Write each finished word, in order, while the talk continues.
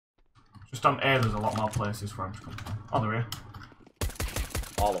Just on A, there's a lot more places for him to come from. On the rear.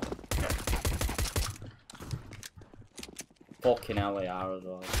 All of them. Yeah. Fucking hell they are as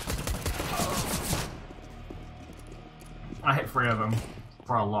well. I hit 3 of them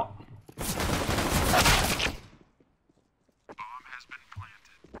for a lot.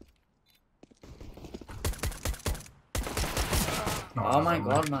 No, oh my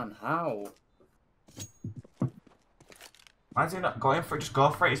god, man, how? Why is he not going for it? Just go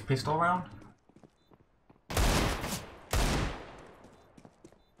for it, his pistol round. Oh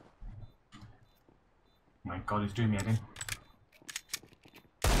my god, he's doing me head in.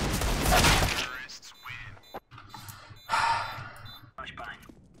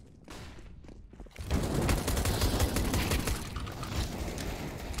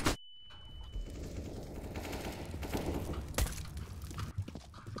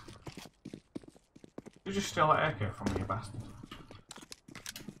 You just steal that AK from me, you bastard.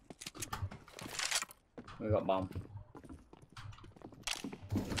 We got bomb.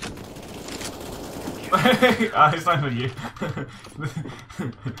 Ah, it's not even you.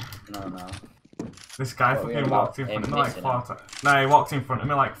 No. This guy fucking walked in front of me like 4 times. No, he walked in front of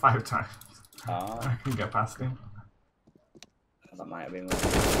me like 5 times. Oh. I couldn't get past him. That might have been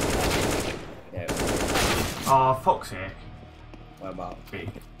yeah. Oh, fuck's sake. What about? B.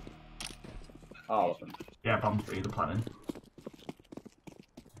 All of them. Yeah, bomb's B, the planning.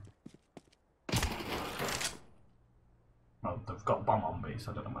 Well, they've got bomb on B,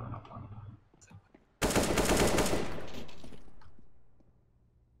 so I don't know whether they're not planning.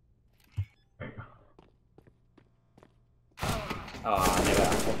 There you go. Oh, I knew it. I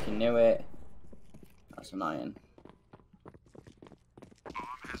fucking knew it. That's annoying.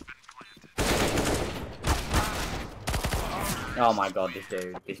 Oh my god,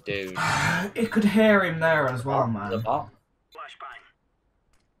 this dude. You could hear him there as well, man. The bot. Flashbang.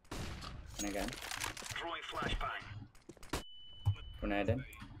 And again. Throwing flashbang. Grenade in.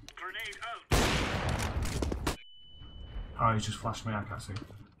 Grenade out. Oh, he just flashed me, I can't see.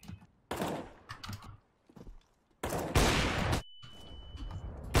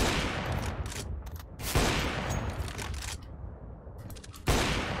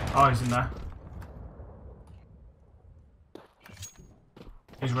 Oh, he's in there.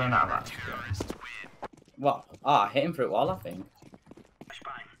 He's running out of that. What? Ah, I hit him through it wall, I think.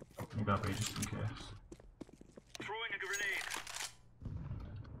 Flashbang. You gotta be just in case. Throwing a grenade.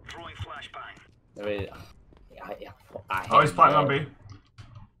 Throwing flashbang. There is. I hit Oh, he's him planting on well. B.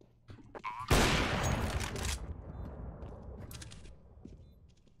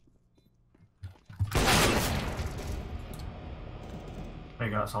 There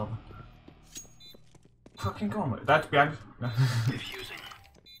you go, that's all. Fucking go on with it. That's behind. Diffusing.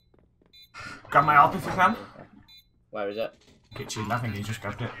 Grab my help if you can. Where is it? Kitchen, I think he just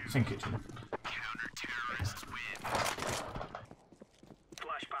grabbed it. It's in kitchen.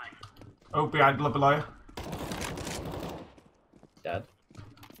 Flashbang. Oh, behind, below you. Dead.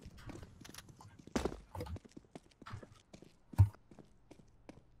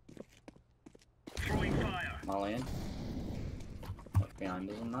 Throwing fire. Molly in. What's behind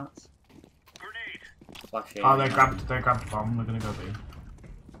us and that? Grenade. Flash in. Oh, they grabbed the bomb. They're gonna go B.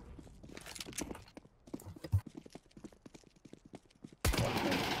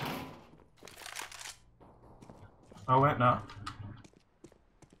 Oh wait, no.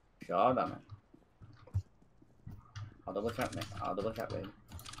 Sure, damn it. I'll double check me.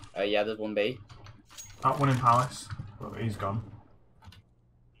 Yeah, there's one B. That one in Palace. But he's gone.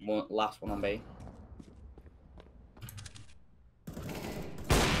 Last one on B.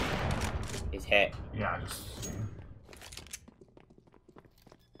 He's hit. Yeah, I just.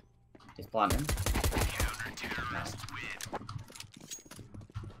 He's planting. No.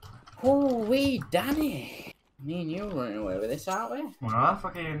 Oh, we Danny! Me and you are running away with this, aren't we? Well,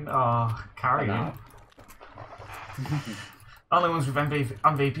 fucking. Oh, carry Oh, you. Only ones with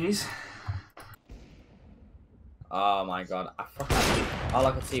MVPs. Oh my god, all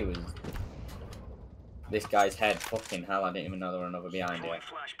I could see was this guy's head. Fucking hell, I didn't even know there were another behind Throwing it.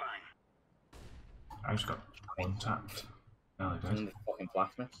 flashbang. I just got one tapped. No, they Didn't did. they fucking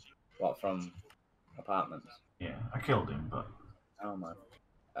flash me? What, from apartments? Yeah, I killed him, but. Oh man.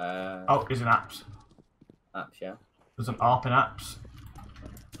 Oh, he's in apps. Apps, yeah. There's an ARP in apps.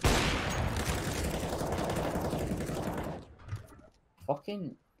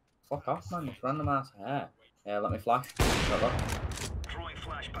 Fucking fuck off, man. It's random ass hair. Yeah, let me flash. Look. Throwing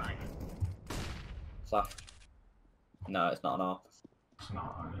flashbang. Flash. No, it's not an ARP. It's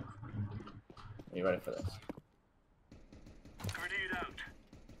not. I don't. Are you ready for this? Grenade out.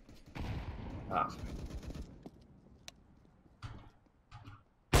 Ah.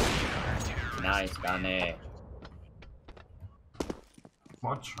 Nice, Danny.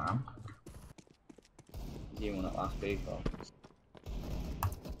 What a tramp. You won it last week, though.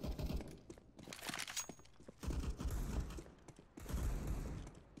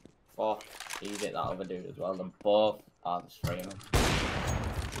 Fuck, he's hit that other dude as well. They're both are the streaming.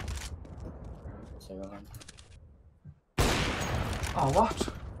 Two of them. Oh, what?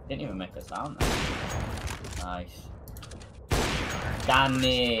 Didn't even make a sound there. Nice.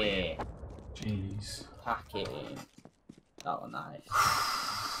 Danny! Jeez. Pack it in. That was nice.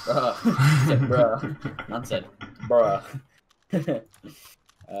 Bruh. Said bruh. Man said bruh.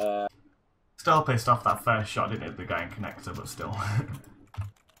 Still pissed off that first shot didn't hit the guy in connector, but still.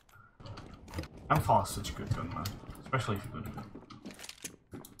 M4 is such a good gun, man. Especially if you're good at it.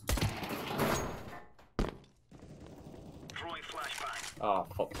 Throwing flashbang. Oh,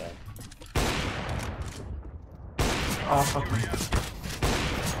 fuck that. Oh, fuck me.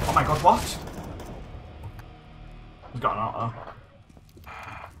 Oh my god, what? He's got an auto.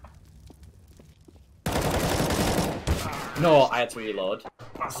 No, I had to reload.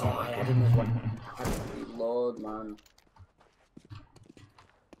 That's Oh, not I good. had another one. I had to reload, man.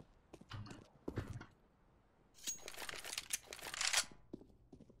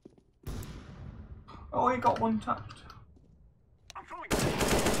 Oh, he got one tapped. I'm throwing.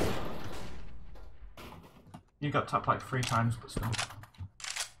 You got tapped like 3 times, but still.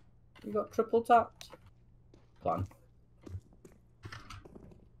 You got triple tapped. Plan.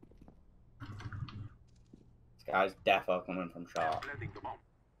 This guy's defo coming from short. Planting the bomb.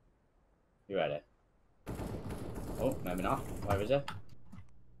 You ready? Oh, maybe not. Where is he? Oh,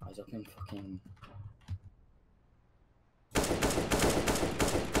 he's up in fucking...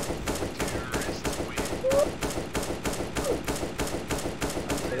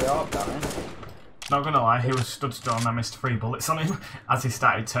 Not gonna lie, he was stood still and I missed 3 bullets on him as he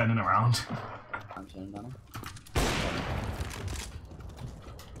started turning around. I'm turning down.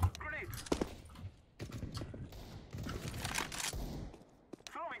 Grenade.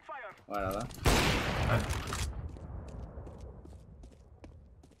 Throwing fire. Where are they?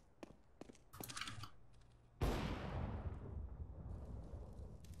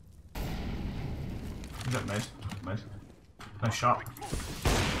 Is it mid? Mid. No shot.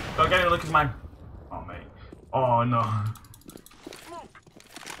 Go get it, Luke, is mine. Oh, mate. Oh, no. Smoke.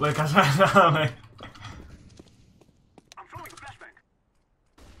 Luke, I said no, mate. I'm throwing flashbang.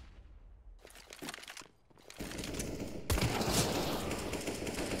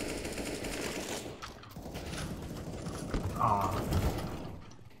 Oh.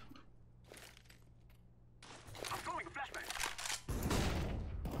 I'm throwing a flashbang.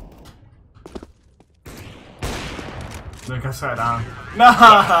 Luke, I swear down. No!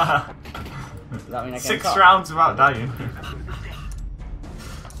 Does that mean I can 6 top? rounds without dying.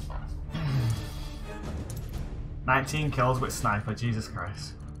 19 kills with sniper, Jesus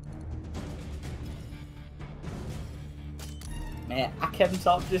Christ. Mate, I kept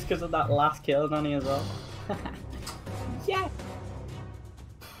top just because of that last kill, Nanny, as well. Yeah!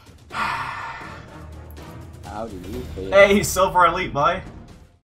 How do you feel? Hey, Silver Elite, boy.